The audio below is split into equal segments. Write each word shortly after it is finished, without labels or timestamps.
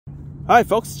Alright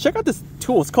folks, check out this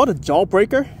tool. It's called a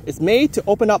jawbreaker. It's made to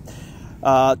open up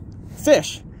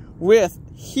fish with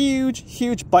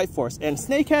huge bite force. And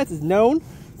snakehead is known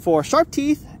for sharp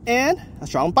teeth and a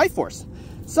strong bite force.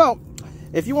 So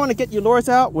if you want to get your lures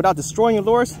out without destroying your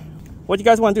lures, what you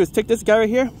guys want to do is take this guy right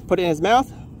here, put it in his mouth,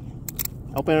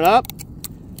 open it up.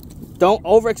 Don't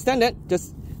overextend it.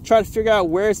 Just try to figure out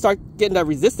where it starts getting that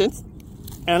resistance.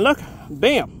 And look,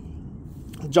 bam,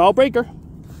 jawbreaker.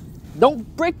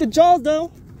 Don't break the jaws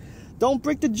though. Don't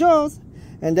break the jaws.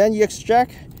 And then you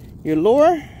extract your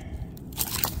lure.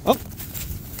 Oh,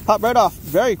 pop right off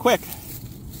very quick.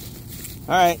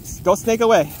 All right, go snake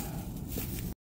away.